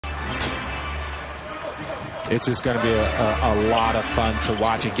It's just going to be a lot of fun to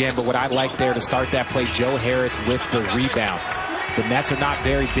watch again. But what I like there to start that play, Joe Harris with the rebound. The Nets are not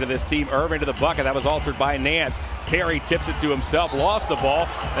very big. This team, Irving to the bucket. That was altered by Nance. Perry tips it to himself, lost the ball,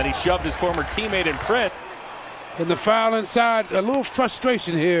 and he shoved his former teammate in Prince. And the foul inside, a little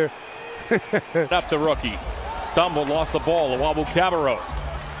frustration here. Up the rookie. Stumbled, lost the ball. Luwawu Cabarrot.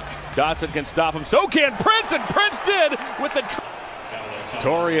 Dotson can stop him. So can Prince, and Prince did with the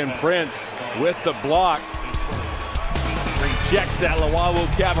Taurean Prince with the block. Rejects that Luwawu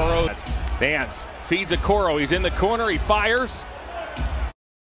Cabarrot. Nance feeds Okoro. He's in the corner. He fires.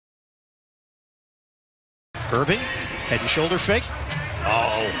 Irving, head and shoulder fake.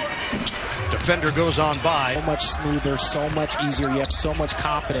 Oh. Defender goes on by. So much smoother, so much easier. You have so much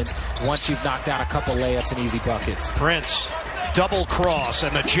confidence once you've knocked down a couple layups and easy buckets. Prince, double cross,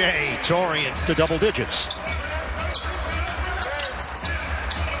 and the J. Taurean to double digits.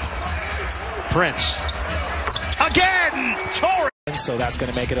 Prince. Again! Taurean! So that's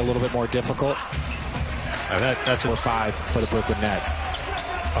going to make it a little bit more difficult. That's a 5 for the Brooklyn Nets.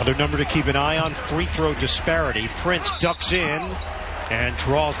 Other number to keep an eye on, free throw disparity. Prince ducks in and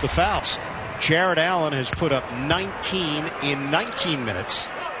draws the fouls. Jared Allen has put up 19 in 19 minutes.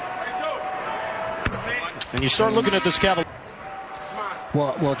 And you start looking at this Cavaliers.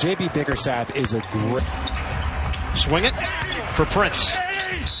 Well, J.B. Bickerstaff is a great. Swing it for Prince.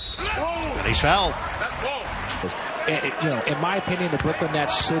 And he's fouled. In my opinion, the Brooklyn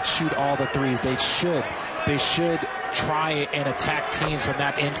Nets should shoot all the threes. They should try and attack teams from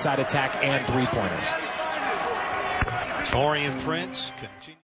that inside attack and three-pointers. Taurean Prince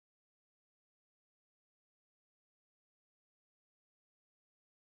continues.